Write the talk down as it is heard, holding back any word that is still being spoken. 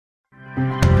Ներկայացնում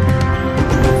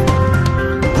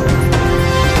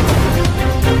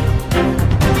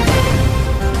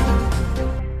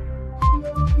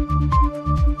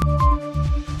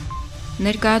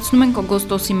ենք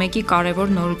օգոստոսի 1-ի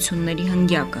կարևոր նորությունների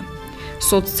հնգյակը։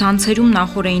 Սոցցանցերում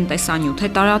նախօրեին տեսանյութ է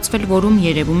տարածվել, որում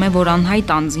երևում է, որ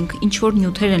անհայտ անձինք ինչ-որ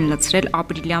նյութեր են լցրել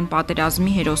ապրիլյան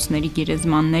պատերազմի հերոսների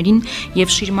գերեզմաններին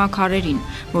և շիրմաքարերին,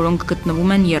 որոնք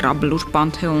գտնվում են Եռաբլուր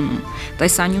պանթեոնում։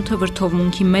 Տեսանյութը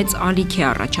վրդովմունքի մեծ ալիք է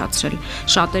առաջացրել։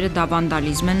 Շատերը դա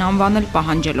վանդալիզմ են անվանել,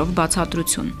 պահանջելով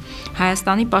բացատրություն։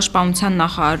 Հայաստանի պաշտպանության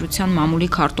նախարարության մամուլի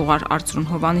քարտուղար Արծրուն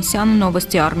Հովհաննիսյանը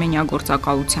Նովոստի Արմենիա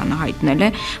գործակալությանը հայտնել է,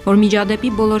 որ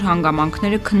միջադեպի բոլոր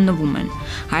հանգամանքները քննվում են։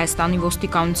 Հայաստանի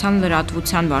ոստիկանության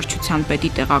լրատվության վարչության պետի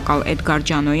տեղակալ Էդգար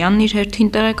Ջանոյանն իր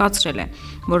հերթին տեղեկացրել է,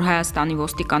 որ Հայաստանի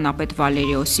ոստիկանապետ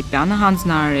Վալերի Օսիպյանը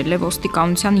հանձնարարել է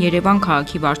ոստիկանության Երևան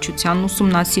քաղաքի վարչությանն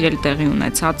ուսումնասիրել տեղի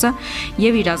ունեցածը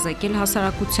և իրազեկել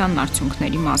հասարակությանն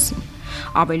արդյունքների մասին։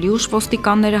 Ավելի ուշ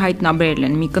ոստիկանները հայտնաբերել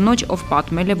են մի կնոջ, ով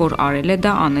պատմել է, որ արել է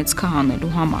դա անեծքը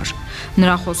հանելու համար։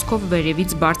 Նրա խոսքով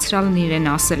վերևից բարձրալն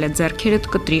իրեն ասել է ձեռքերդ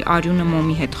կտրի արյունը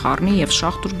մոմի հետ խառնի և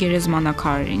շախտուր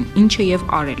գերեզմանակարերին, ինչը և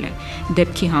արել է։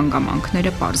 Դեպքի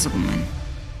հանգամանքները պարզվում են։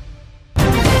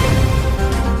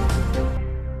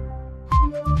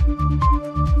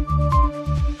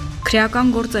 Քրեական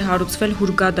գործ է հարուցվել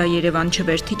Հուրգադա Երևան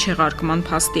չվերթի չեղարկման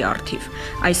փաստի առթիվ։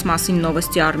 Այս մասին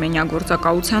Նովոստի Արմենիա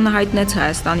գործակալությանը հայտնեց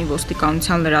Հայաստանի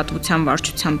ոստիկանության լրատվության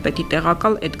վարչության պետի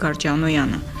տեղակալ Էդգար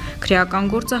Ջանոյանը։ Քրեական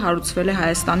գործը հարուցվել է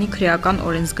Հայաստանի քրեական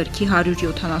օրենսգրքի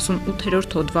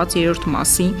 178-րդ հոդված 3-րդ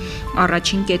մասի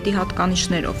առաջին կետի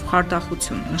հատկանիշներով,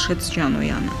 խարդախություն, նշեց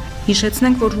Ջանոյանը։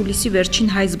 Հիշեցնենք, որ հուլիսի վերջին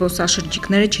հայ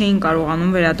զբոսաշրջիկները չէին կարողանում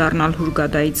վերադառնալ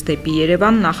Հուրգադայից դեպի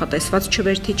Երևան նախատեսված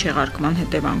չվերթի չեղարկման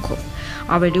հետևանքով։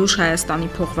 Ավելի ուշ Հայաստանի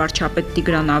փոխվարչապետ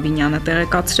Տիգրան Ավինյանը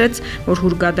տեղեկացրեց, որ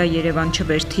Հուրգադա Երևան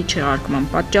չվերթի չեղարկման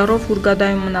պատճառով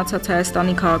Հուրգադայում մնացած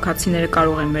Հայաստանի քաղաքացիները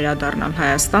կարող են վերադառնալ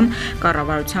Հայաստան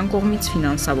կառավարության կողմից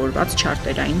ֆինանսավորված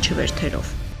չարտերային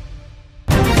չվերթերով։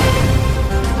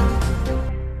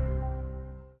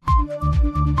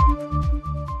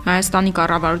 Հայաստանի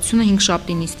կառավարությունը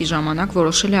 5-շաբթի նիստի ժամանակ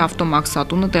որոշել է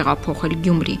ավտոմաքսատունը տեղափոխել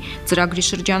Գյումրի։ Ծրագրի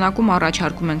շրջանակում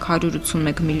առաջարկում ենք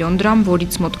 181 միլիոն դրամ,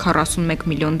 որից մոտ 41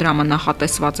 միլիոն դրամը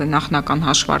նախատեսված է նախնական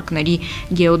հաշվարկների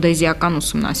գեոդեզիական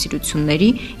ուսումնասիրությունների,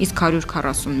 իսկ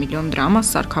 140 միլիոն դրամը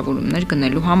սարքավորումներ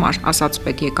գնելու համար, ասաց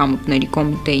պետեկամուտների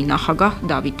կոմիտեի նախագահ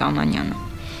Դավիթ Անանյանը։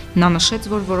 Նա նշեց,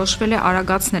 որ որոշվել է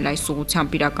արագացնել այս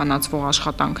ուղղությամբ իրականացվող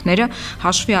աշխատանքները,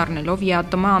 հաշվի առնելով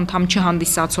ԵԱՏՄ անդամ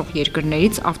չհանդիսացող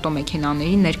երկրներից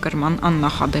ավտոմեքենաների ներկրման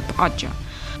աննախադեպ աճը։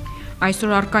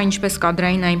 Այսօր առկա ինչպես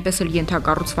կադրային, այնպես էլ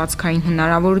ենթակառուցվածքային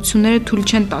հնարավորությունները թույլ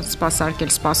չեն տալիս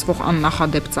սպասարկել սպասվող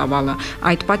աննախադեպ ծավալը։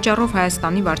 Այդ պատճառով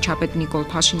Հայաստանի վարչապետ Նիկոլ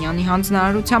Փաշինյանի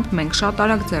հանձնարարությամբ մենք շատ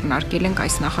արագ ձեռնարկել ենք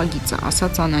այս նախագիծը,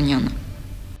 ասաց Անանյանը։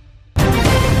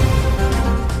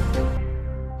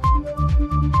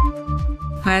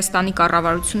 Հայաստանի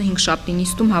կառավարությունը 5-շաբթի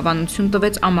նիստում հավանություն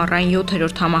տվեց ամառային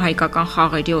 7-րդ համահայկական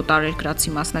խաղերի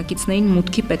օտարերկրացի մասնակիցներին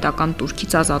մուտքի պետական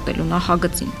տուրքից ազատելու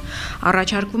նախագծին։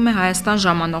 Առաջարկվում է Հայաստան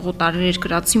ժամանող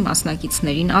օտարերկրացի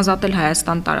մասնակիցներին ազատել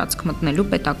Հայաստան տարածք մտնելու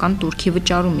պետական տուրքի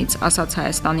վճարումից, ասաց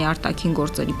Հայաստանի արտաքին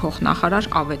գործերի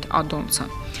փոխնախարար Ավետ Ադոնցը։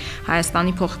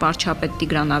 Հայաստանի փոխվարչապետ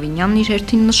Տիգրան Ավինյանն իր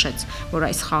հերթին նշեց, որ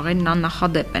այս խաղերն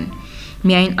աննախադեպ են։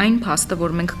 Միայն այն փաստը,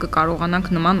 որ մենք կկարողանանք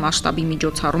նման մասշտաբի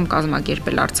միջոցառում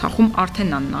կազմակերպել Արցախում,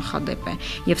 արդեն աննախադեպ է,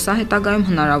 եւ սա հետագայում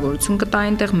հնարավորություն կտա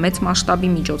այնտեղ մեծ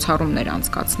մասշտաբի միջոցառումներ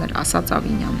անցկացնել, ասաց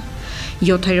Ավինյանը։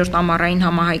 7-րդ ամառային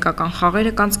համահայկական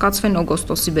խաղերը կանցկացվեն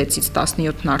օգոստոսի 6-ից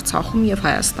 17-ն Արցախում եւ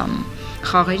Հայաստանում։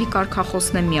 Խաղերի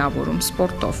կարգախոսն է միավորում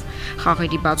սպորտով։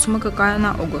 Խաղերի բացումը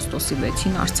կկայանա օգոստոսի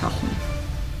 6-ին Արցախում։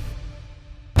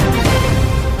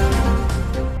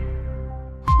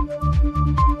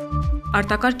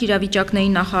 Արտակարգ իրավիճակների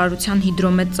նախարարության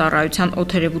հիդրոմետ ծառայության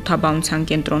օդերևութաբանության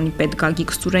կենտրոնի պետ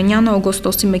Գագիկ Սուրենյանը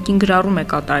օգոստոսի 1-ին գրառում է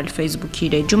կատարել Facebook-ի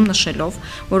իր էջում նշելով,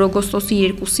 որ օգոստոսի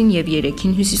 2-ին եւ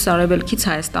 3-ին հյուսիսարևելքից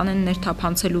Հայաստան են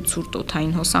ներթափանցելու ցուրտ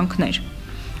օդային հոսանքներ։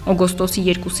 Օգոստոսի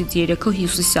 2-ից 3-ը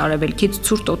հյուսիսարևելքից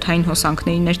ցուրտ օդային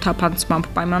հոսանքների ներթափանցմամբ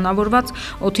պայմանավորված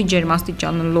օդի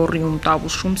ջերմաստիճանը Լոռիում,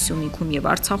 Տավուշում, Սյունիքում եւ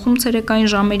Արցախում ցերեկային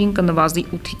ժամերին կնվազի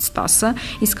 8-ից 10,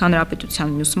 իսկ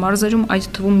հանրապետության մյուս մարզերում, այդ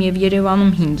թվում եւ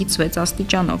Երևանում 5-ից 6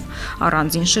 աստիճանով։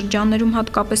 Առանձին շրջաններում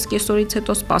հատկապես կեսօրից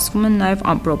հետո սպասվում են նաեւ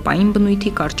ամպրոպային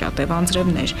բնույթի կարճատև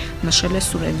անձրևներ, նշել է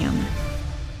Սուրենյանը։